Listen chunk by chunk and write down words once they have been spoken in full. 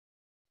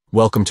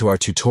Welcome to our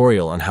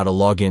tutorial on how to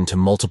log in to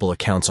multiple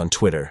accounts on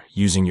Twitter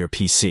using your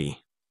PC.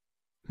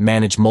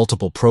 Manage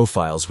multiple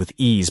profiles with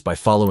ease by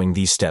following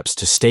these steps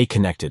to stay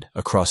connected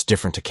across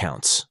different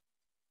accounts.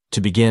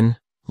 To begin,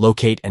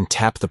 locate and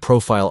tap the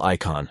profile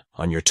icon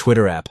on your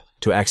Twitter app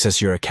to access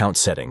your account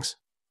settings.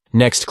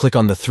 Next, click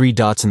on the three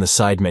dots in the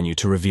side menu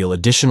to reveal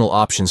additional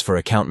options for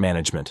account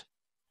management.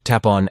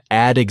 Tap on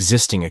Add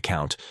Existing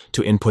Account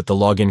to input the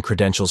login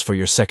credentials for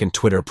your second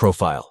Twitter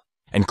profile,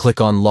 and click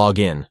on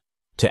Login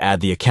to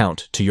add the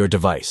account to your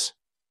device.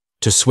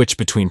 To switch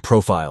between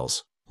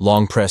profiles,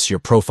 long press your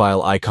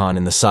profile icon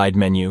in the side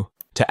menu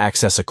to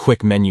access a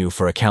quick menu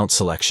for account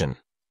selection.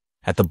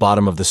 At the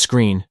bottom of the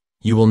screen,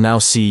 you will now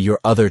see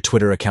your other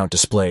Twitter account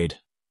displayed,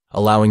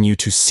 allowing you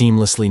to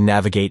seamlessly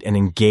navigate and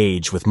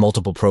engage with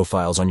multiple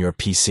profiles on your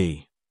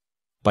PC.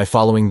 By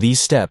following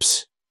these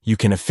steps, you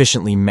can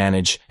efficiently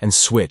manage and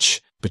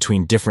switch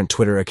between different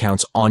Twitter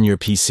accounts on your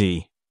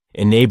PC,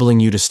 enabling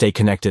you to stay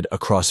connected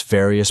across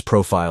various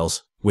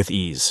profiles with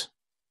ease.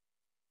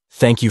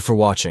 Thank you for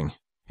watching,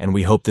 and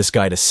we hope this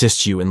guide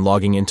assists you in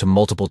logging into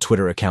multiple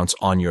Twitter accounts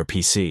on your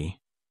PC.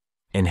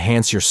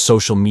 Enhance your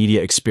social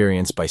media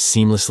experience by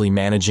seamlessly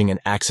managing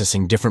and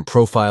accessing different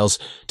profiles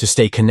to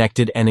stay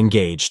connected and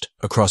engaged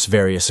across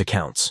various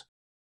accounts.